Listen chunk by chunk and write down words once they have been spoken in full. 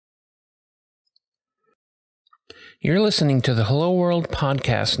You're listening to the Hello World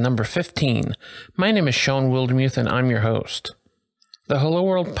podcast number 15. My name is Sean Wildermuth and I'm your host. The Hello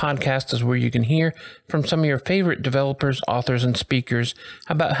World podcast is where you can hear from some of your favorite developers, authors, and speakers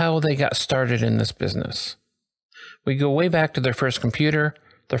about how they got started in this business. We go way back to their first computer,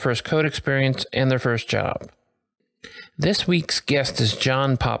 their first code experience, and their first job. This week's guest is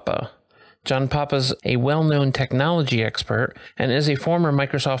John Papa. John Papa's a well-known technology expert and is a former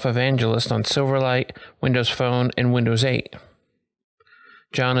Microsoft evangelist on Silverlight, Windows Phone, and Windows 8.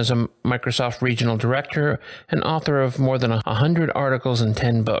 John is a Microsoft regional director and author of more than 100 articles and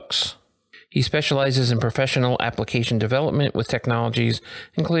 10 books. He specializes in professional application development with technologies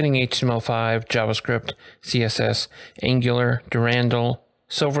including HTML5, JavaScript, CSS, Angular, Durandal,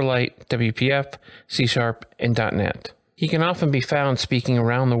 Silverlight, WPF, C#, and .NET. He can often be found speaking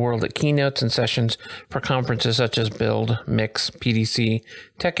around the world at keynotes and sessions for conferences such as Build, Mix, PDC,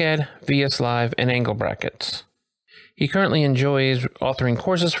 TechEd, VS Live, and Angle Brackets. He currently enjoys authoring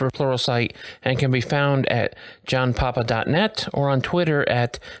courses for Pluralsight and can be found at johnpapa.net or on Twitter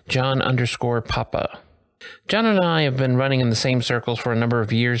at John_Papa. John and I have been running in the same circles for a number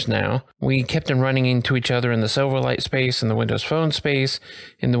of years now. We kept on running into each other in the Silverlight space, in the Windows Phone space,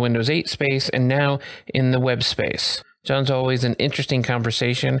 in the Windows 8 space, and now in the web space. John's always an interesting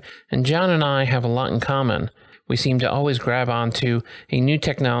conversation, and John and I have a lot in common. We seem to always grab onto a new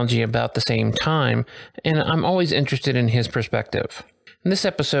technology about the same time, and I'm always interested in his perspective. In this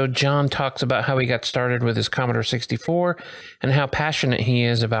episode, John talks about how he got started with his Commodore 64 and how passionate he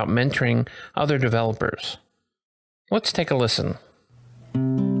is about mentoring other developers. Let's take a listen.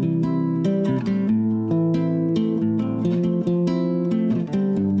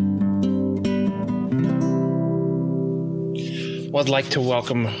 Well, I'd like to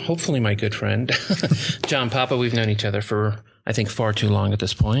welcome, hopefully, my good friend, John Papa. We've known each other for, I think, far too long at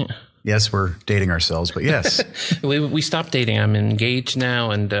this point. Yes, we're dating ourselves, but yes. we stopped dating. I'm engaged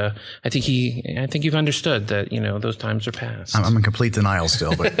now, and I think you've understood that, those times are past. I'm in complete denial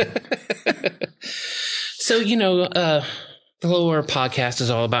still, but... So, the Lower podcast is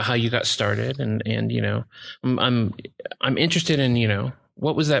all about how you got started, and I'm interested in,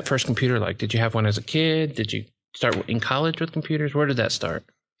 what was that first computer like? Did you have one as a kid? Did you start in college with computers? Where did that start?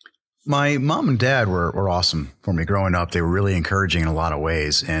 My mom and dad were awesome for me growing up. They were really encouraging in a lot of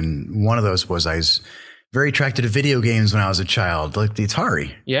ways. And one of those was I was very attracted to video games when I was a child, like the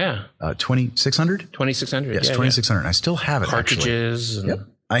Atari. Yeah. 2600? 2600. Yes, 2600. And I still have it, cartridges. Actually. Yep.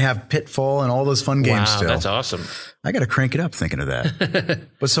 I have Pitfall and all those fun games still. Wow, that's awesome. I got to crank it up thinking of that.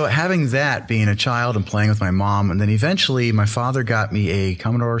 But so having that, being a child and playing with my mom, and then eventually my father got me a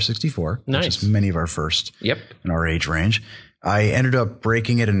Commodore 64, nice. Which is many of our first in our age range. I ended up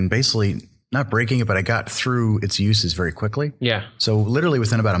breaking it and basically not breaking it, but I got through its uses very quickly. Yeah. So literally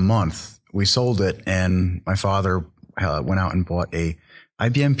within about a month, we sold it, and my father went out and bought a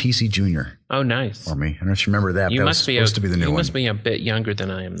IBM PC Junior. Oh, nice. For me. I don't know if you remember that. You that must was supposed to be the new one. You must be a bit younger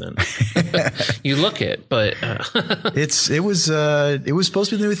than I am then. You look it, but... It was supposed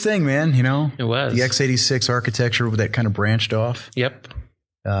to be the new thing, man, It was. The x86 architecture that kind of branched off. Yep.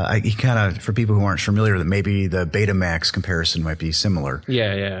 For people who aren't familiar with it, maybe the Betamax comparison might be similar.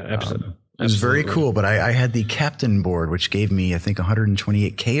 Yeah, absolutely. It was very cool, but I had the Captain board, which gave me, I think,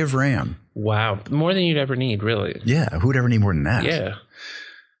 128K of RAM. Wow. More than you'd ever need, really. Yeah. Who'd ever need more than that? Yeah.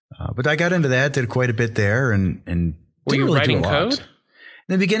 But I got into that, did quite a bit there, and were you really writing code? In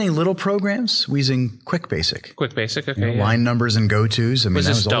the beginning, little programs using Quick Basic. Quick Basic, okay. Line numbers and go-tos. I mean, that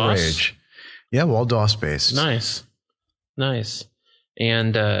was all the rage. Yeah, well, all DOS-based. Nice.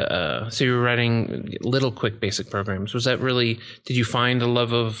 And so you were writing little Quick Basic programs. Was that really, did you find a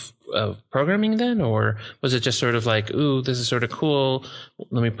love of programming then? Or was it just sort of like, ooh, this is sort of cool.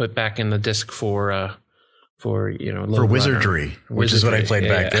 Let me put back in the disk for wizardry, which is what I played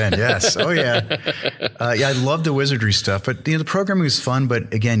back then. Yes. Oh, yeah. I loved the wizardry stuff. But, the programming was fun.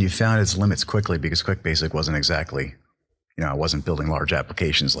 But, again, you found its limits quickly because Quick Basic wasn't exactly, I wasn't building large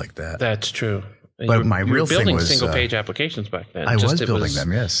applications like that. That's true. But my real thing was... building single-page applications back then. I was building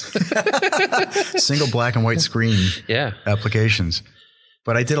them, yes. Single black and white screen applications.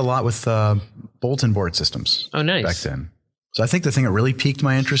 But I did a lot with bulletin board systems. Oh, nice. Back then. So I think the thing that really piqued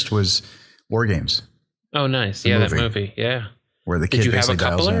my interest was War Games. Oh, nice. That movie. Yeah. Where the kid basically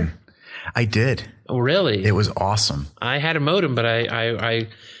dials in. I did. Oh, really? It was awesome. I had a modem, but I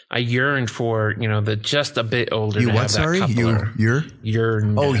yearned for, the just a bit older. You what? Sorry, coupler. You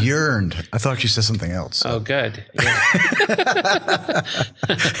yearned. Oh, yearned. I thought you said something else. So. Oh, good. Yeah.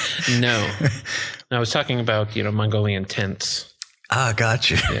 No, I was talking about Mongolian tents. Ah,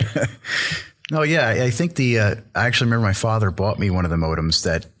 gotcha. Yeah. No, yeah, I think I actually remember my father bought me one of the modems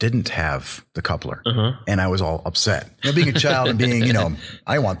that didn't have the coupler, and I was all upset. Being a child and being,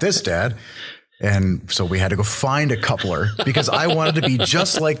 I want this, Dad. And so we had to go find a coupler because I wanted to be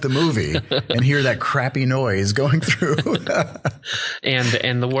just like the movie and hear that crappy noise going through.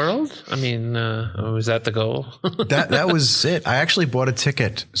 And the world? I mean, was that the goal? That was it. I actually bought a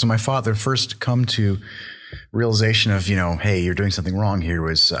ticket. So my father first come to realization of, hey, you're doing something wrong here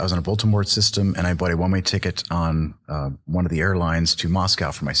was I was on a bulletin board system and I bought a one-way ticket on one of the airlines to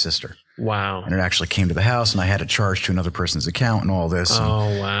Moscow for my sister. Wow. And it actually came to the house and I had to charge to another person's account and all this.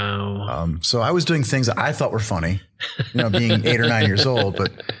 Oh, wow. So I was doing things that I thought were funny, being 8 or 9 years old,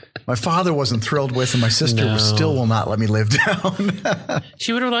 but my father wasn't thrilled with and my sister still will not let me live down.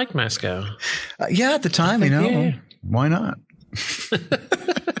 She would have liked Moscow. Yeah, at the time, yeah. Why not?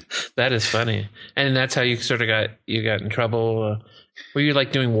 That is funny. And that's how you sort of got in trouble. Were you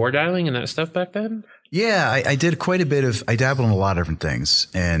like doing war dialing and that stuff back then? Yeah, I did quite a bit I dabbled in a lot of different things.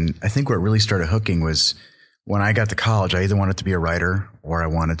 And I think what really started hooking was when I got to college, I either wanted to be a writer or I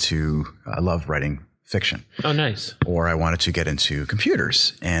love writing fiction. Oh, nice. Or I wanted to get into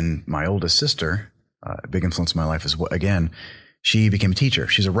computers. And my oldest sister, a big influence in my life is, again, she became a teacher.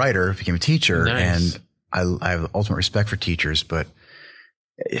 She's a writer, became a teacher. Nice. And I have ultimate respect for teachers, but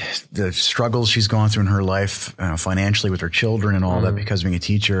the struggles she's gone through in her life financially with her children and all that because of being a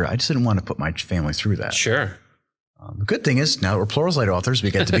teacher, I just didn't want to put my family through that. Sure. The good thing is now that we're Pluralsight authors,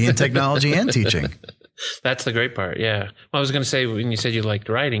 we get to be in technology and teaching. That's the great part. Yeah. Well, I was going to say when you said you liked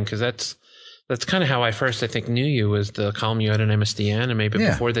writing, because that's kind of how I first, I think, knew you was the column you had in MSDN. And maybe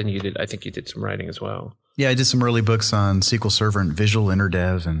before then I think you did some writing as well. Yeah, I did some early books on SQL Server and Visual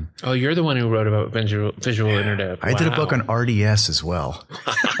InterDev. And oh, you're the one who wrote about Visual InterDev. I did a book on RDS as well.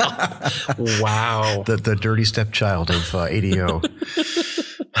 Wow. the dirty stepchild of ADO.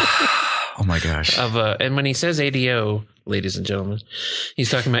 Oh my gosh. And when he says ADO, ladies and gentlemen,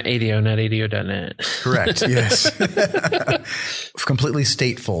 he's talking about ADO, not ADO.net. Correct. Yes. Completely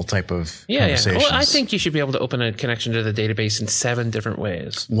stateful type of conversations. Well, I think you should be able to open a connection to the database in 7 different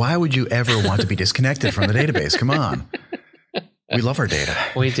ways. Why would you ever want to be disconnected from the database? Come on. We love our data.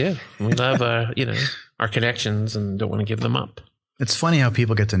 We do. We love, our connections and don't want to give them up. It's funny how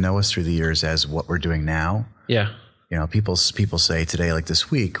people get to know us through the years as what we're doing now. Yeah. People say today, like this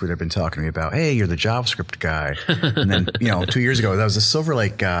week, where they've been talking to me about, hey, you're the JavaScript guy. And then, 2 years ago, that was the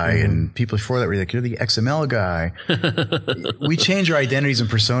Silverlight guy. And people before that were like, you're the XML guy. We change our identities and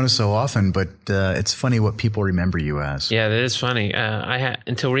personas so often, but it's funny what people remember you as. Yeah, that is funny.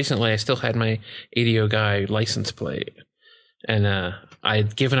 Until recently, I still had my ADO guy license plate. And I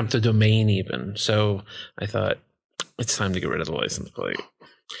had given up the domain even. So I thought, it's time to get rid of the license plate.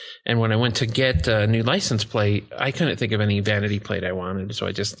 And when I went to get a new license plate, I couldn't think of any vanity plate I wanted. So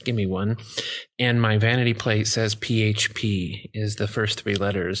I just give me one. And my vanity plate says PHP is the first 3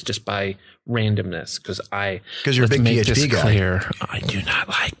 letters just by randomness. Because you're a big PHP guy. Clear, I do not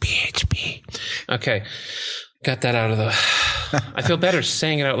like PHP. Okay. Got that out of the... I feel better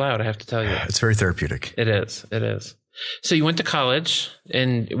saying it out loud, I have to tell you. It's very therapeutic. It is. It is. So you went to college,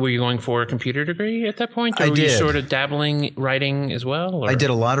 and were you going for a computer degree at that point? Or were you sort of dabbling writing as well? Or? I did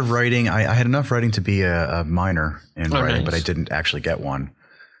a lot of writing. I had enough writing to be a minor in writing, but I didn't actually get one.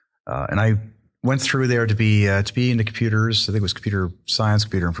 And I went through there to be into computers. I think it was computer science,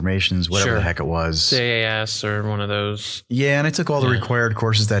 computer informations, whatever the heck it was. CAS or one of those. Yeah, and I took all the required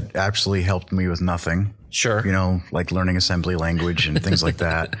courses that absolutely helped me with nothing. Sure. Like learning assembly language and things like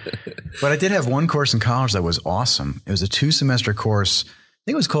that. But I did have one course in college that was awesome. It was a 2-semester course. I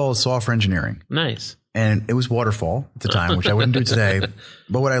think it was called software engineering. Nice. And it was waterfall at the time, which I wouldn't do today.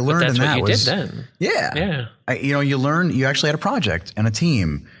 But what I learned in that was, did then. Yeah. You learn, you actually had a project and a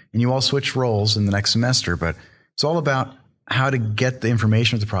team and you all switched roles in the next semester, but it's all about how to get the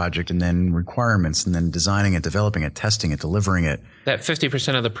information of the project and then requirements and then designing it, developing it, testing it, delivering it. That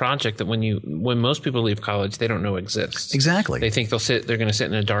 50% of the project that when most people leave college, they don't know exists. Exactly. They think they're going to sit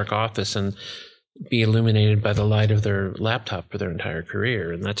in a dark office and be illuminated by the light of their laptop for their entire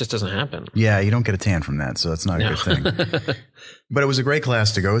career. And that just doesn't happen. Yeah. You don't get a tan from that. So that's not a good thing. But it was a great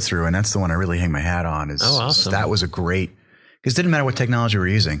class to go through. And that's the one I really hang my hat on awesome. That was a great, because it didn't matter what technology we were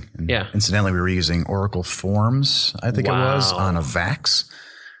using. And incidentally, we were using Oracle Forms, I think it was, on a VAX.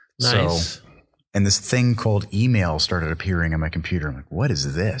 Nice. So, and this thing called email started appearing on my computer. I'm like, what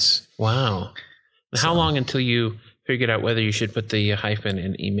is this? Wow. How long until you figured out whether you should put the hyphen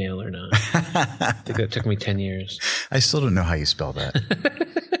in email or not? I think that took me 10 years. I still don't know how you spell that.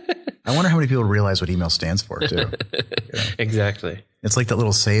 I wonder how many people realize what email stands for, too. Exactly. It's like that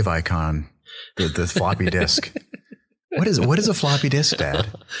little save icon, the floppy disk. What is a floppy disk, Dad?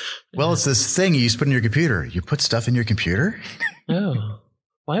 Well, it's this thing you used to put in your computer. You put stuff in your computer? Oh,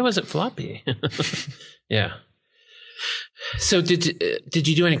 why was it floppy? Yeah. So did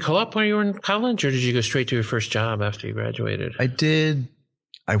you do any co-op while you were in college, or did you go straight to your first job after you graduated? I did.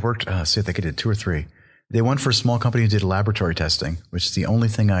 I worked, I think I did 2 or 3. They went for a small company who did laboratory testing, which is the only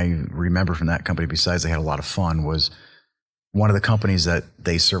thing I remember from that company besides they had a lot of fun was one of the companies that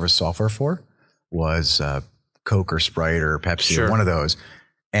they service software for was Coke or Sprite or Pepsi or one of those.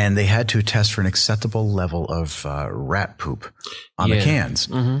 And they had to test for an acceptable level of rat poop on the cans.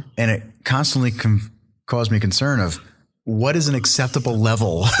 And it constantly caused me concern of what is an acceptable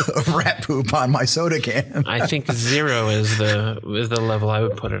level of rat poop on my soda can? I think 0 is the level I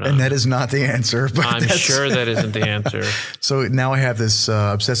would put it on. And that is not the answer. But I'm sure that isn't the answer. So now I have this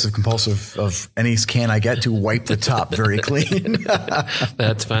obsessive compulsive of any can I get to wipe the top very clean.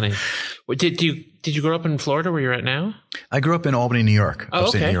 That's funny. Did you grow up in Florida where you're at now? I grew up in Albany, New York.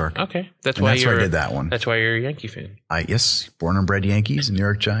 Upstate New York. Okay. That's why I did that one. That's why you're a Yankee fan. Yes, born and bred Yankees and New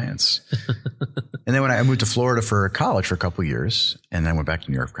York Giants. And then when I moved to Florida for college for a couple of years, and then went back to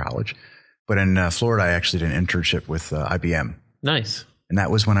New York for college. But in Florida, I actually did an internship with IBM. Nice. And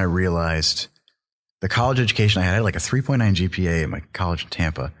that was when I realized the college education I had like a 3.9 GPA at my college in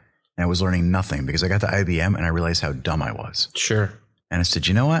Tampa, and I was learning nothing because I got to IBM and I realized how dumb I was. Sure. And I said,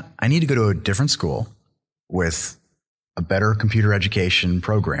 you know what? I need to go to a different school with a better computer education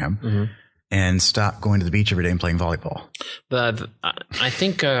program and stop going to the beach every day and playing volleyball. I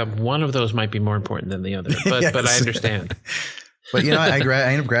think one of those might be more important than the other, but I understand. But, I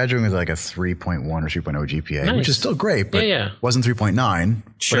ended up graduating with like a 3.1 or 3.0 GPA, which is still great, but wasn't 3.9.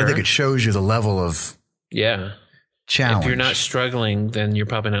 Sure. But I think it shows you the level of challenge. If you're not struggling, then you're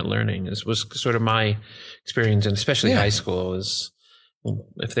probably not learning. This was sort of my experience, and especially high school is,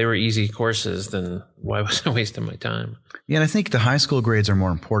 if they were easy courses, then why was I wasting my time? Yeah, and I think the high school grades are more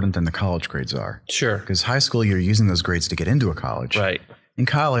important than the college grades are. Sure. Because high school, you're using those grades to get into a college. Right. In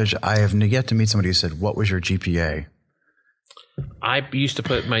college, I have yet to meet somebody who said, what was your GPA? I used to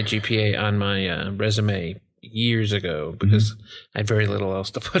put my GPA on my resume years ago because I had very little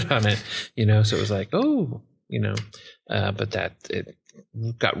else to put on it, so it was like, but it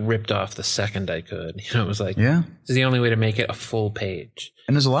got ripped off the second I could. It was like, this is the only way to make it a full page.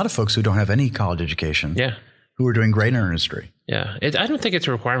 And there's a lot of folks who don't have any college education. Yeah. Who are doing great in our industry. Yeah. I don't think it's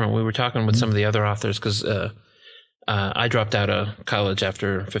a requirement. We were talking with some of the other authors because I dropped out of college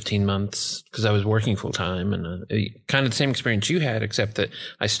after 15 months because I was working full time, and kind of the same experience you had, except that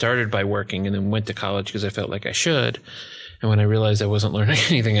I started by working and then went to college because I felt like I should. And when I realized I wasn't learning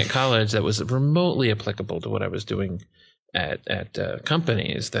anything at college that was remotely applicable to what I was doing at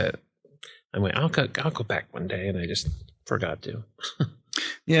companies, that I went, I'll go back one day, and I just forgot to.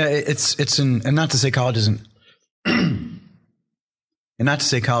 Yeah, and not to say college isn't,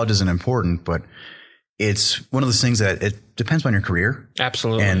 important, but it's one of those things that it depends on your career.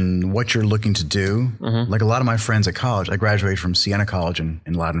 Absolutely. And what you're looking to do. Like a lot of my friends at college, I graduated from Siena College in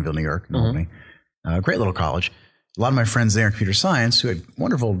Loudonville, New York, in Albany. Great little college. A lot of my friends there in computer science who had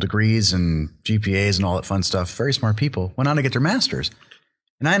wonderful degrees and GPAs and all that fun stuff, very smart people, went on to get their masters.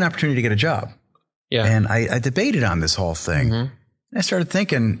 And I had an opportunity to get a job. Yeah. And I debated on this whole thing. And I started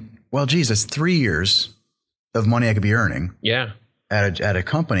thinking, well, geez, that's 3 years of money I could be earning. Yeah. At a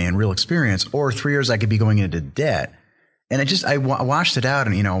company and real experience, or 3 years I could be going into debt. And I washed it out,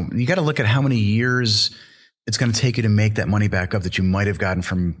 and you got to look at how many years it's going to take you to make that money back up that you might have gotten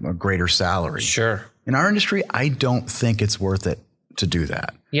from a greater salary. Sure. In our industry, I don't think it's worth it to do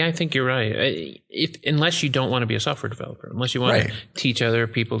that. Yeah, I think you're right. Unless you don't want to be a software developer, unless you want to teach other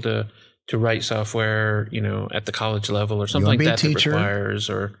people to write software, at the college level or something like that that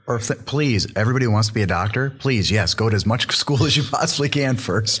requires, please, everybody who wants to be a doctor, please, yes, go to as much school as you possibly can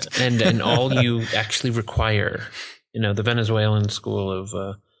first. and all you actually require, the Venezuelan school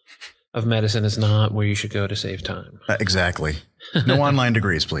of medicine is not where you should go to save time. Exactly. No online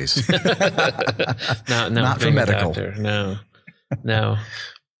degrees, please. Not for medical. No.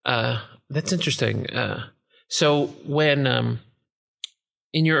 That's interesting. So when,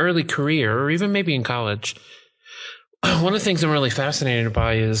 in your early career, or even maybe in college, one of the things I'm really fascinated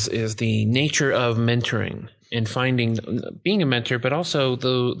by is the nature of mentoring and being a mentor, but also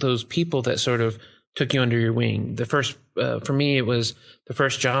those people that sort of took you under your wing. The first, for me, it was the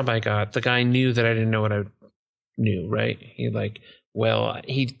first job I got. The guy knew that I didn't know what I knew, right? He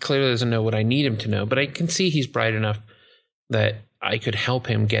clearly doesn't know what I need him to know, but I can see he's bright enough that I could help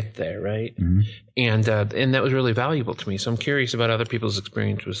him get there, right? Mm-hmm. And that was really valuable to me. So I'm curious about other people's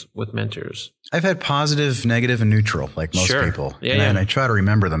experience with mentors. I've had positive, negative, and neutral, like most people. Yeah, and I try to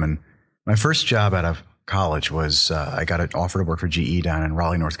remember them. And my first job out of college was I got an offer to work for GE down in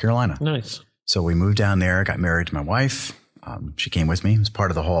Raleigh, North Carolina. Nice. So we moved down there, got married to my wife. She came with me. It was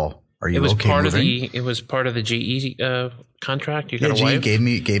part of the whole, are you okay moving? It was part of the GE contract? You got a wife?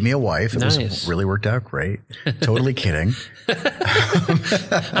 GE gave me a wife. It nice. really worked out great. Totally kidding.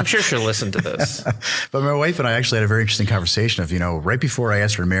 I'm sure she'll listen to this. But my wife and I actually had a very interesting conversation of, right before I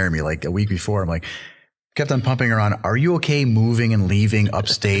asked her to marry me, like a week before, I'm like, kept on pumping her on, are you okay moving and leaving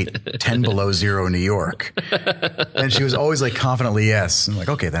upstate 10 below zero New York? And she was always like confidently yes. I'm like,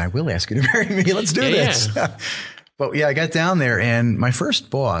 okay, then I will ask you to marry me. Let's do this. Yeah. But yeah, I got down there and my first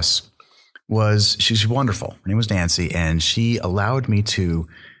boss she's wonderful. Her name was Nancy, and she allowed me to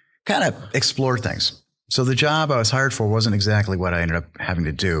kind of explore things. So the job I was hired for wasn't exactly what I ended up having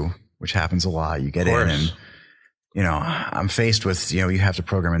to do, which happens a lot. You get in and, I'm faced with, you have to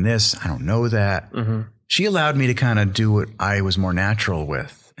program in this. I don't know that. Mm-hmm. She allowed me to kind of do what I was more natural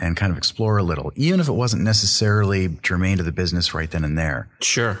with and kind of explore a little, even if it wasn't necessarily germane to the business right then and there.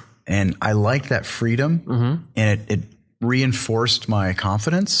 Sure. And I liked that freedom, and it reinforced my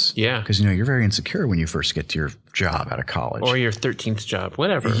confidence. Yeah. Because, you're very insecure when you first get to your job out of college. Or your 13th job,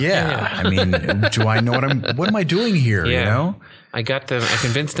 whatever. Yeah. I mean, do I know what am I doing here, I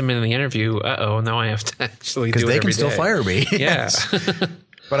convinced them in the interview, now I have to actually do it every day. Because they can still fire me. Yeah. Yes.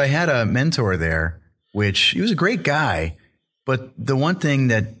 But I had a mentor there, which he was a great guy. But the one thing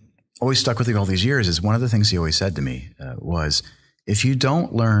that always stuck with me all these years is one of the things he always said to me was, if you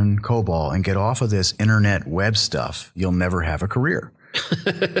don't learn COBOL and get off of this internet web stuff, you'll never have a career.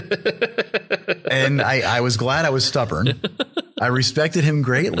 And I was glad I was stubborn. I respected him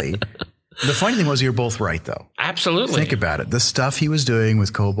greatly. The funny thing was, you're both right, though. Absolutely. Think about it. The stuff he was doing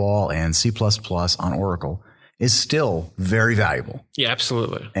with COBOL and C++ on Oracle is still very valuable. Yeah,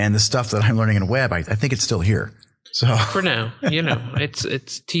 absolutely. And the stuff that I'm learning in web, I think it's still here. So for now,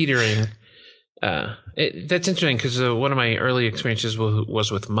 it's teetering. That's interesting because one of my early experiences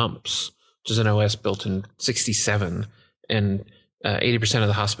was with Mumps, which is an OS built in '67, and 80% of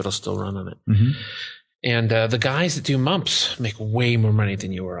the hospitals still run on it. Mm-hmm. And the guys that do Mumps make way more money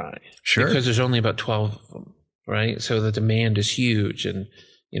than you or I. Sure. Because there's only about 12 of them, right? So the demand is huge. And,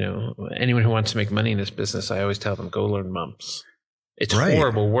 anyone who wants to make money in this business, I always tell them, go learn Mumps. It's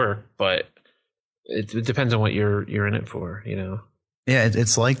horrible work, but it depends on what you're in it for, Yeah,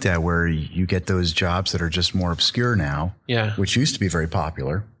 it's like that where you get those jobs that are just more obscure now, which used to be very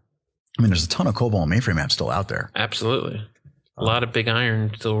popular. I mean, there's a ton of COBOL and mainframe apps still out there. Absolutely. A lot of Big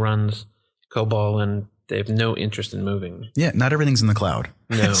Iron still runs COBOL, and they have no interest in moving. Yeah, not everything's in the cloud.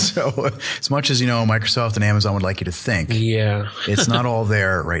 No. So as much as, Microsoft and Amazon would like you to think, it's not all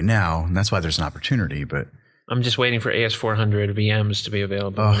there right now, and that's why there's an opportunity. But I'm just waiting for AS400 VMs to be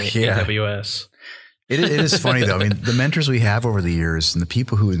available on AWS. It is funny, though. I mean, the mentors we have over the years and the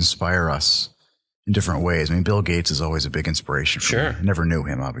people who inspire us in different ways. I mean, Bill Gates is always a big inspiration for me. I never knew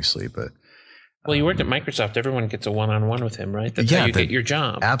him, obviously, but. Well, you worked at Microsoft. Everyone gets a one-on-one with him, right? That's how you get your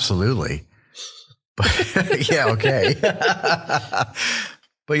job. Absolutely. But yeah, okay.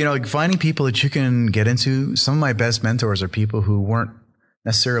 But, finding people that you can get into, some of my best mentors are people who weren't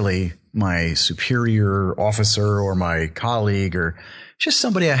necessarily my superior officer or my colleague, or just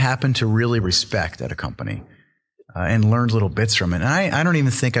somebody I happen to really respect at a company and learned little bits from it. And I don't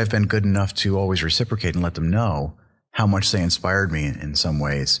even think I've been good enough to always reciprocate and let them know how much they inspired me in some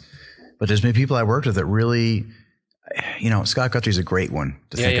ways. But there's been people I worked with that really, Scott Guthrie's a great one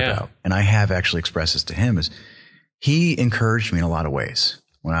to think about. And I have actually expressed this to him, is he encouraged me in a lot of ways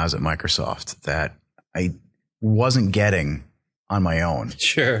when I was at Microsoft that I wasn't getting on my own.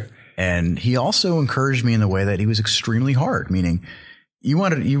 Sure. And he also encouraged me in the way that he was extremely hard, meaning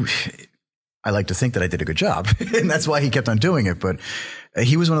I like to think that I did a good job, and that's why he kept on doing it. But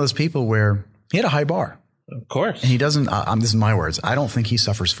he was one of those people where he had a high bar. Of course. And he doesn't, this is my words, I don't think he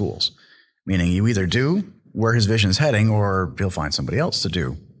suffers fools. Meaning you either do where his vision is heading, or he'll find somebody else to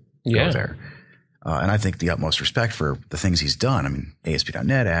go there. And I think the utmost respect for the things he's done. I mean,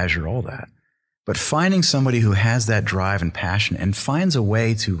 ASP.NET, Azure, all that. But finding somebody who has that drive and passion and finds a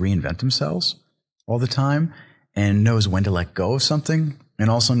way to reinvent themselves all the time and knows when to let go of something and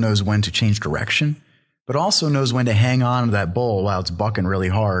also knows when to change direction, but also knows when to hang on to that bull while it's bucking really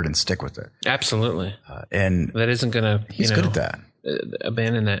hard and stick with it. Absolutely. And that isn't going to, he's good at that.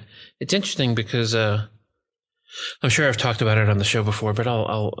 Abandon that. It's interesting because I'm sure I've talked about it on the show before, but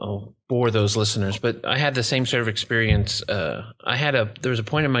I'll bore those listeners. But I had the same sort of experience. There was a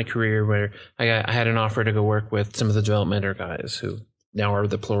point in my career where I had an offer to go work with some of the Developmentor guys who now are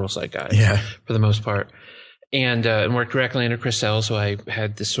the Pluralsight guys for the most part, and worked directly under Chris Sells, who I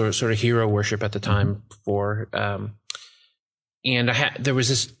had this sort of hero worship at the time for. And there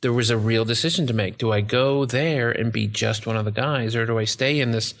was a real decision to make. Do I go there and be just one of the guys, or do I stay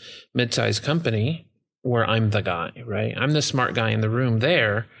in this mid-sized company where I'm the guy, right? I'm the smart guy in the room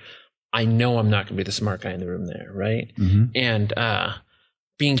there. I know I'm not going to be the smart guy in the room there, right? Mm-hmm. And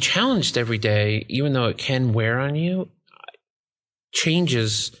being challenged every day, even though it can wear on you,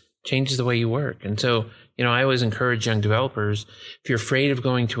 changes the way you work. And so, I always encourage young developers, if you're afraid of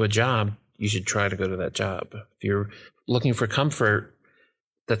going to a job, you should try to go to that job. If you're looking for comfort,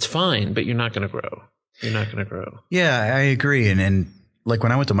 that's fine, but you're not going to grow. You're not going to grow. Yeah, I agree. And like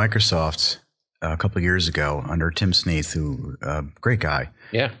when I went to Microsoft a couple of years ago under Tim Sneath, who great guy.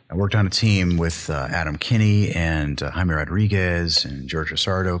 Yeah. I worked on a team with Adam Kinney and Jaime Rodriguez and George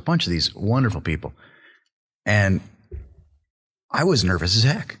Rosardo, a bunch of these wonderful people. And I was nervous as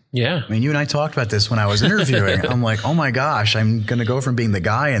heck. Yeah. I mean, you and I talked about this when I was interviewing. I'm like, oh my gosh, I'm going to go from being the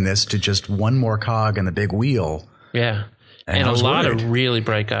guy in this to just one more cog in the big wheel. Yeah. And a lot of really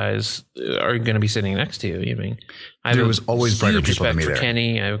bright guys are going to be sitting next to you. I mean, there was always brighter people than me there. Respect for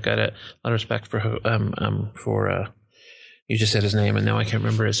Kenny. I've got a lot of respect for you just said his name and now I can't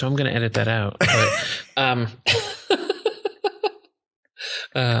remember it, so I'm going to edit that out. But,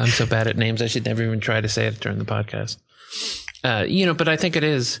 I'm so bad at names. I should never even try to say it during the podcast. But I think it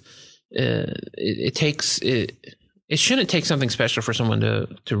is. It shouldn't take something special for someone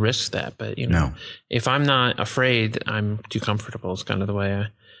to risk that. But no. If I'm not afraid, I'm too comfortable. It's kind of the way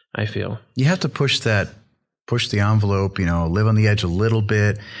I feel. You have to push the envelope. Live on the edge a little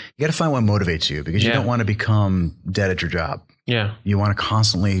bit. You got to find what motivates you, because you don't want to become dead at your job. Yeah, you want to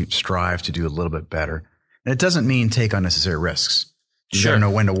constantly strive to do a little bit better, and it doesn't mean take unnecessary risks. You got to know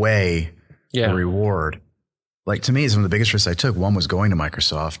when to weigh the reward. Like, to me, some of the biggest risks I took, one was going to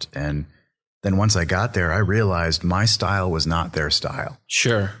Microsoft. And then once I got there, I realized my style was not their style.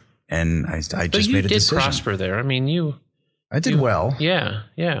 Sure. And I just made a decision. But you did prosper there. I mean, I did well. Yeah,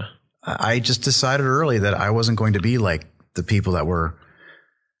 yeah. I just decided early that I wasn't going to be like the people that were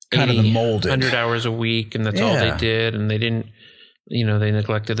kind of the molded. 100 hours a week, and that's all they did. And they didn't, they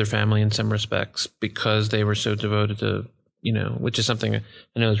neglected their family in some respects because they were so devoted to, which is something I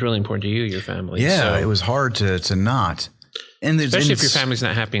know is really important to you, your family. Yeah, so, it was hard to not. And especially if your family's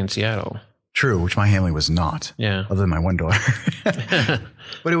not happy in Seattle. True, which my family was not. Yeah. Other than my one daughter.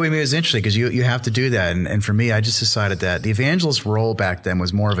 But it was interesting because you have to do that. And for me, I just decided that the evangelist role back then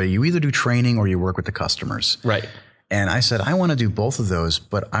was more of you either do training or you work with the customers. Right. And I said, I want to do both of those,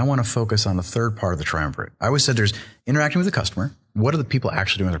 but I want to focus on the third part of the triumvirate. I always said there's interacting with the customer. What are the people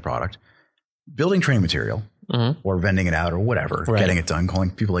actually doing with their product? Building training material. Mm-hmm. Or vending it out or whatever, getting it done,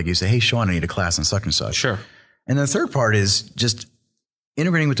 calling people like you, say, hey, Sean, I need a class on such and such. Sure. And the third part is just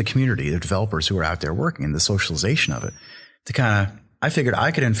integrating with the community, the developers who are out there working, and the socialization of it to kind of, I figured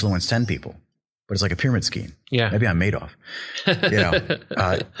I could influence 10 people, but it's like a pyramid scheme. Yeah. Maybe I'm Madoff.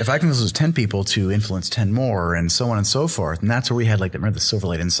 If I can influence 10 people to influence 10 more and so on and so forth. And that's where we had remember the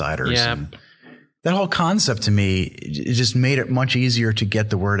Silverlight Insiders. Yeah. And that whole concept to me, it just made it much easier to get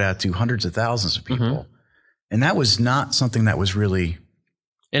the word out to hundreds of thousands of people. Mm-hmm. And that was not something that was really.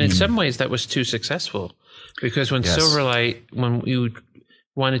 And in some ways that was too successful, because when Silverlight, when you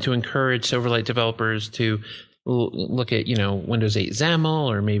wanted to encourage Silverlight developers to look at, Windows 8 XAML,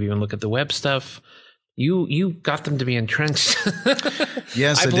 or maybe even look at the web stuff, you got them to be entrenched.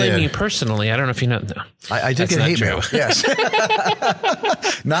 Yes, I blame you personally. I don't know if you know. No, I did get hate mail. Yes.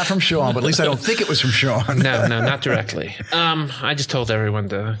 Not from Sean, but at least I don't think it was from Sean. No, not directly. I just told everyone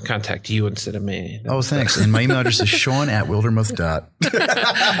to contact you instead of me. Oh, thanks. And my email address is Sean@wildermuth.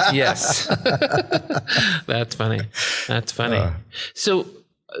 Yes. That's funny. That's funny. So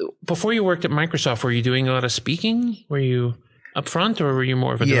before you worked at Microsoft, were you doing a lot of speaking? Were you up front, or were you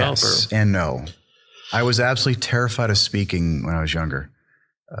more of a developer? Yes and no. I was absolutely terrified of speaking when I was younger,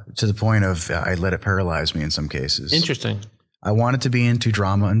 to the point of I let it paralyze me in some cases. Interesting. I wanted to be into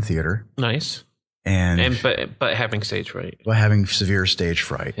drama and theater. Nice. But having stage fright. But having severe stage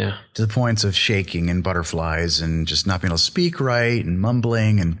fright. Yeah. To the points of shaking and butterflies and just not being able to speak right and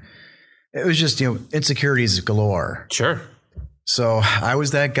mumbling. And it was just, insecurities galore. Sure. So I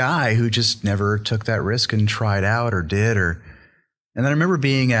was that guy who just never took that risk and tried out or did. And then I remember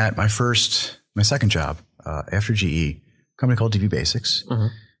being at my second job after GE, a company called DV Basics. Mm-hmm.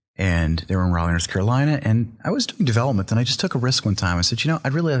 And they were in Raleigh, North Carolina. And I was doing development, and I just took a risk one time. I said,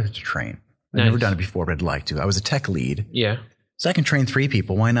 I'd really like to train. I've never done it before, but I'd like to. I was a tech lead. Yeah. So I can train 3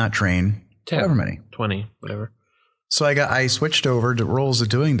 people. Why not train 10, however many? 20, whatever. So I switched over to roles of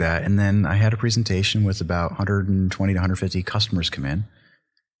doing that. And then I had a presentation with about 120 to 150 customers come in.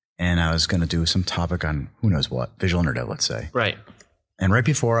 And I was going to do some topic on who knows what, visual internet, let's say. Right. And right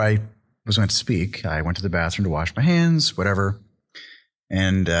before I was going to speak, I went to the bathroom to wash my hands, whatever.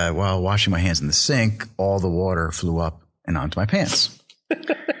 And while washing my hands in the sink, all the water flew up and onto my pants.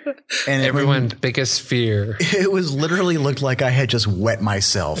 And everyone's biggest fear. It was literally looked like I had just wet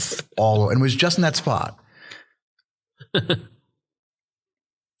myself all over, and it was just in that spot.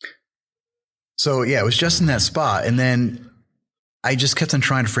 So yeah, it was just in that spot. And then I just kept on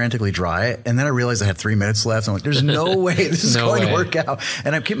trying to frantically dry it. And then I realized I had 3 minutes left. I'm like, there's no way this is going to work out.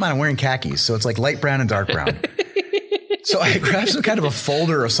 And keep in mind, I'm wearing khakis. So it's like light brown and dark brown. So I grabbed some kind of a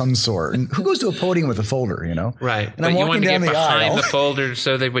folder of some sort. And who goes to a podium with a folder, you know? Right. And I'm walking down the aisle. Behind the folder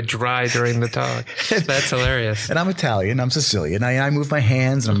so they would dry during the talk. That's hilarious. And I'm Italian. I'm Sicilian. I move my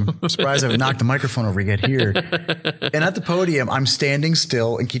hands. And I'm surprised I've knocked the microphone over yet here. And at the podium, I'm standing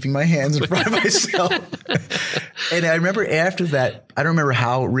still and keeping my hands in front of myself. And I remember after that, I don't remember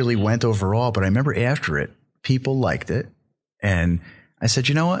how it really went overall, but I remember after it, people liked it. And I said,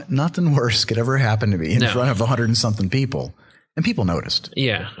 you know what? Nothing worse could ever happen to me in front of 100 and something people. And people noticed.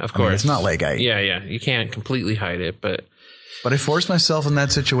 Yeah, of course. I mean, it's not like Yeah. You can't completely hide it, but I forced myself in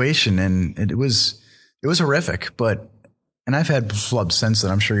that situation, and it was horrific. And I've had flubs since then.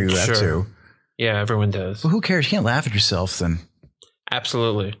 I'm sure you have too. Yeah, everyone does. But who cares? You can't laugh at yourself then.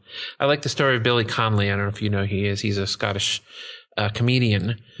 Absolutely. I like the story of Billy Connolly. I don't know if you know who he is. He's a Scottish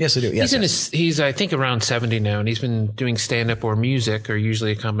comedian. Yes, I do. Yes, he's I think around 70 now, and he's been doing stand-up or music, or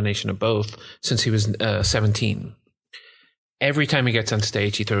usually a combination of both, since he was 17. Every time he gets on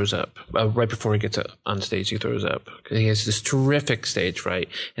stage, he throws up. Right before he gets on stage, he throws up. He has this terrific stage fright.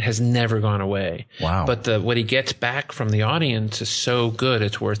 It has never gone away. Wow. But what he gets back from the audience is so good,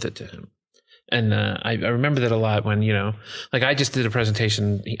 it's worth it to him. And I remember that a lot when, like I just did a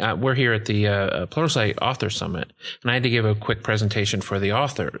presentation. We're here at the Pluralsight Author Summit, and I had to give a quick presentation for the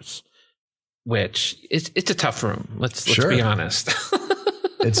authors, which it's a tough room. Let's be honest.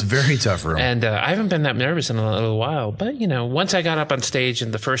 It's a very tough room. And I haven't been that nervous in a little while. But, once I got up on stage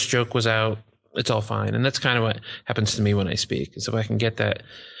and the first joke was out, it's all fine. And that's kind of what happens to me when I speak. Is if I can get that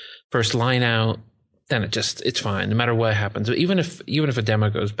first line out, then it's fine, no matter what happens. Even if a demo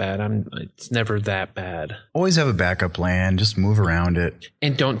goes bad, it's never that bad. Always have a backup plan. Just move around it.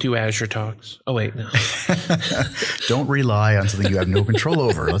 And don't do Azure talks. Oh wait, no. Don't rely on something you have no control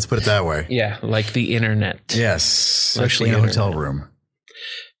over. Let's put it that way. Yeah, like the internet. Yes, especially in a hotel room.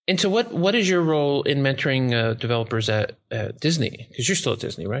 And so, what is your role in mentoring developers at Disney? Because you're still at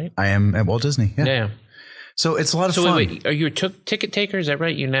Disney, right? I am at Walt Disney. Yeah. So it's a lot of fun. Wait, are you a ticket taker? Is that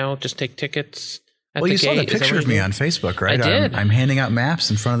right? You now just take tickets? Well, you saw the picture of me on Facebook, right? I did. I'm handing out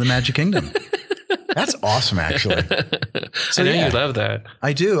maps in front of the Magic Kingdom. That's awesome, actually. So I know you love that.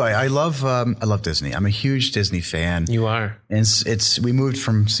 I do. I love Disney. I'm a huge Disney fan. You are. And we moved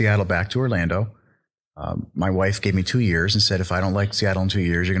from Seattle back to Orlando. My wife gave me 2 years and said, if I don't like Seattle in 2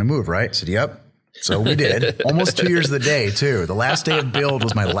 years, you're going to move, right? I said, yep. So we did. Almost 2 years of the day, too. The last day of build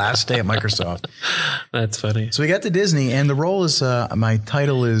was my last day at Microsoft. That's funny. So we got to Disney, and the role is, my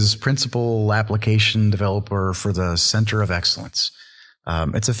title is Principal Application Developer for the Center of Excellence.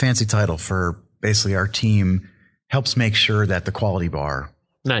 It's a fancy title for basically our team helps make sure that the quality bar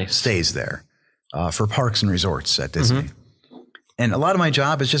stays there for parks and resorts at Disney. Mm-hmm. And a lot of my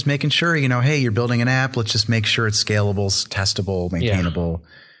job is just making sure, hey, you're building an app. Let's just make sure it's scalable, testable, maintainable. Yeah.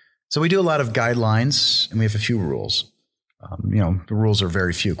 So we do a lot of guidelines, and we have a few rules. The rules are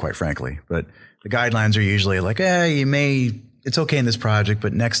very few, quite frankly. But the guidelines are usually like, it's okay in this project,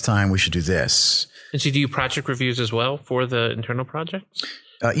 but next time we should do this. And so do you project reviews as well for the internal projects?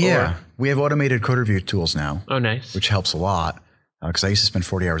 Yeah. We have automated code review tools now. Oh, nice. Which helps a lot, because I used to spend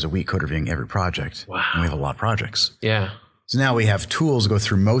 40 hours a week code reviewing every project. Wow. And we have a lot of projects. Yeah. So now we have tools to go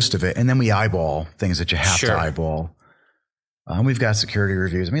through most of it, and then we eyeball things that you have to eyeball. We've got security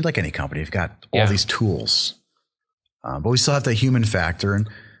reviews. I mean, like any company, you've got all these tools, but we still have the human factor. And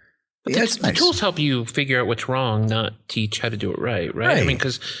the tools help you figure out what's wrong, not teach how to do it right? I mean,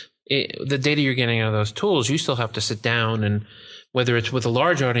 because the data you're getting out of those tools, you still have to sit down, and whether it's with a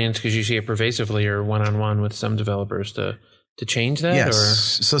large audience because you see it pervasively, or one-on-one with some developers to change that.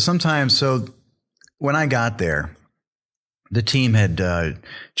 Yes. Or? So when I got there, the team had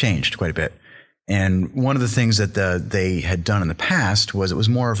changed quite a bit. And one of the things that they had done in the past was it was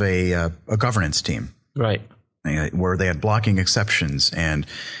more of a governance team. Right. Where they had blocking exceptions and,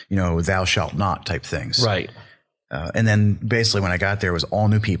 thou shalt not type things. Right. And then basically when I got there, it was all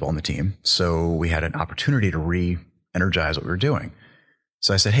new people on the team. So we had an opportunity to re-energize what we were doing.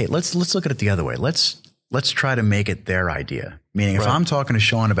 So I said, hey, let's look at it the other way. Let's try to make it their idea. Meaning if I'm talking to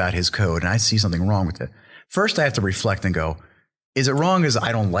Sean about his code and I see something wrong with it, first I have to reflect and go, is it wrong as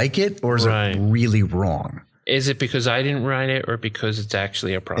I don't like it, or is it really wrong? Is it because I didn't write it, or because it's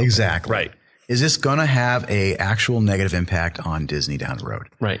actually a problem? Exactly. Right. is this going to have a actual negative impact on Disney down the road?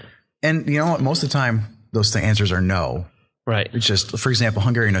 Right. And you know what? Most of the time, those answers are no. Right. It's just, for example,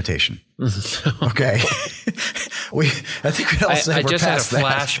 Hungarian notation. Okay. I think we all said I we're just had a past that.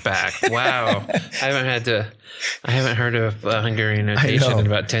 flashback. Wow. I haven't heard of Hungarian notation in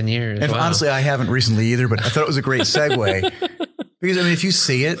about 10 years. And honestly, I haven't recently either, but I thought it was a great segue. Because, I mean, if you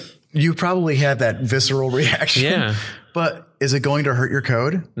see it, you probably have that visceral reaction. Yeah. But is it going to hurt your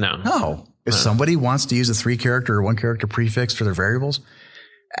code? No. No. If somebody wants to use a 3-character or 1-character prefix for their variables,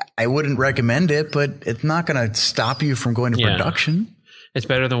 I wouldn't recommend it, but it's not going to stop you from going to production. It's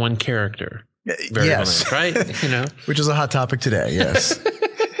better than 1 character. Yes. Right? Which is a hot topic today. Yes.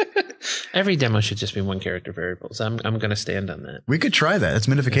 Every demo should just be 1-character variables. I'm going to stand on that. We could try that. It's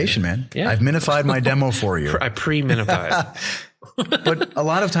minification, man. Yeah. I've minified my demo for you. I pre-minified. But a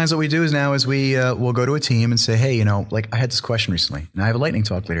lot of times what we do is now is we'll go to a team and say, hey, like I had this question recently, and I have a lightning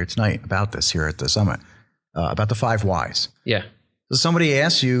talk later tonight about this here at the summit, about the 5 whys. Yeah. So somebody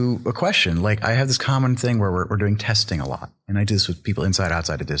asks you a question, like I have this common thing where we're doing testing a lot, and I do this with people inside,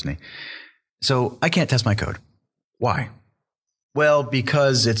 outside of Disney. So I can't test my code. Why? Well,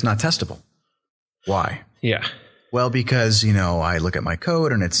 because it's not testable. Why? Yeah. Well, because, I look at my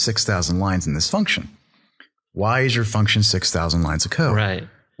code and it's 6,000 lines in this function. Why is your function 6,000 lines of code? Right.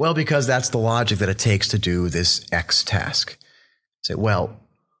 Well, because that's the logic that it takes to do this X task. Say, well,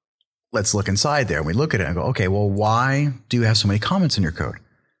 let's look inside there. And we look at it and go, okay, well, why do you have so many comments in your code?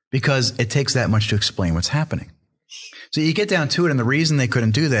 Because it takes that much to explain what's happening. So you get down to it, and the reason they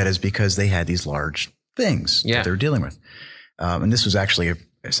couldn't do that is because they had these large things that they were dealing with. And this was actually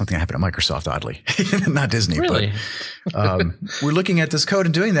something that happened at Microsoft, oddly, not Disney. Really? But we're looking at this code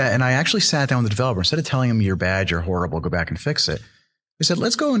and doing that. And I actually sat down with the developer. Instead of telling him you're bad, you're horrible, go back and fix it. We said,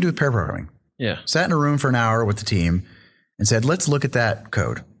 let's go and do pair programming. Yeah. Sat in a room for an hour with the team and said, let's look at that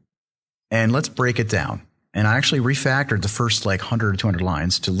code and let's break it down. And I actually refactored the first 100 or 200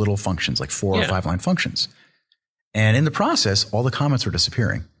 lines to little functions, like 4 or 5 line functions. And in the process, all the comments were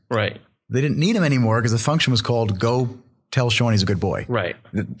disappearing. Right. They didn't need them anymore because the function was called go tell Sean he's a good boy. Right.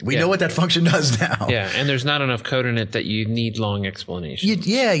 We know what that function does now. Yeah. And there's not enough code in it that you need long explanations.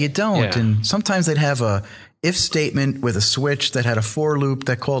 You don't. Yeah. And sometimes they'd have a if statement with a switch that had a for loop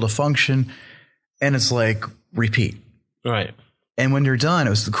that called a function. And it's like repeat. Right. And when you're done,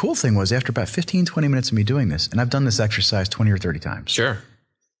 the cool thing was after about 15, 20 minutes of me doing this, and I've done this exercise 20 or 30 times. Sure.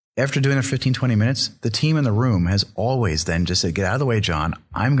 After doing it 15, 20 minutes, the team in the room has always then just said, get out of the way, John.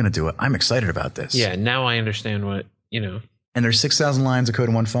 I'm going to do it. I'm excited about this. Yeah. Now I understand what, And there's 6,000 lines of code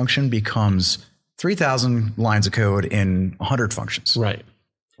in one function becomes 3,000 lines of code in 100 functions. Right.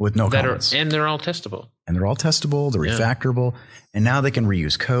 With no comments. And they're all testable. And they're all testable. They're refactorable. And now they can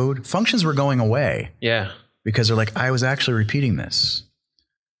reuse code. Functions were going away. Yeah. Because they're like, I was actually repeating this.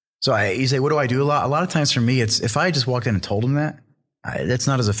 So you say, what do I do? A lot of times for me, it's if I just walked in and told them that, that's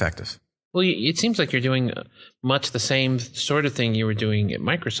not as effective. Well, it seems like you're doing much the same sort of thing you were doing at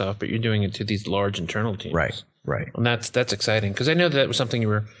Microsoft, but you're doing it to these large internal teams. Right. Right. And that's exciting because I know that was something you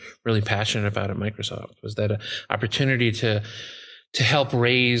were really passionate about at Microsoft. Was that an opportunity to help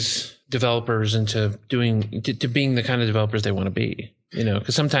raise developers into being the kind of developers they want to be?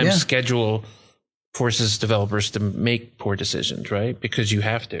 Because sometimes schedule forces developers to make poor decisions, right? Because you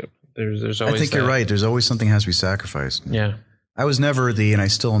have to. There's always. I think you're right. There's always something has to be sacrificed. Yeah. I was never and I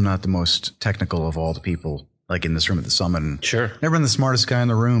still am not the most technical of all the people like in this room at the summit. And sure. Never been the smartest guy in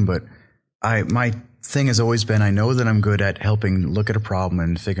the room, but my thing has always been, I know that I'm good at helping look at a problem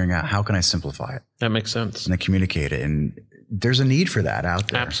and figuring out how can I simplify it. That makes sense. And then communicate it. And there's a need for that out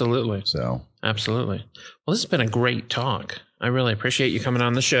there. Absolutely. So. Absolutely. Well, this has been a great talk. I really appreciate you coming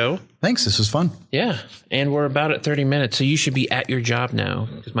on the show. Thanks. This was fun. Yeah. And we're about at 30 minutes. So you should be at your job now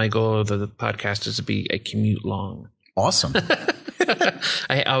because my goal of the podcast is to be a commute long. Awesome.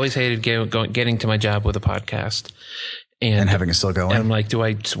 I always hated getting to my job with a podcast. And having it still going. And I'm like, do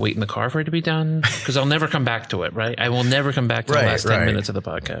I just wait in the car for it to be done? Because I'll never come back to it, right? I will never come back to the last 10 minutes of the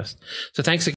podcast. So thanks again.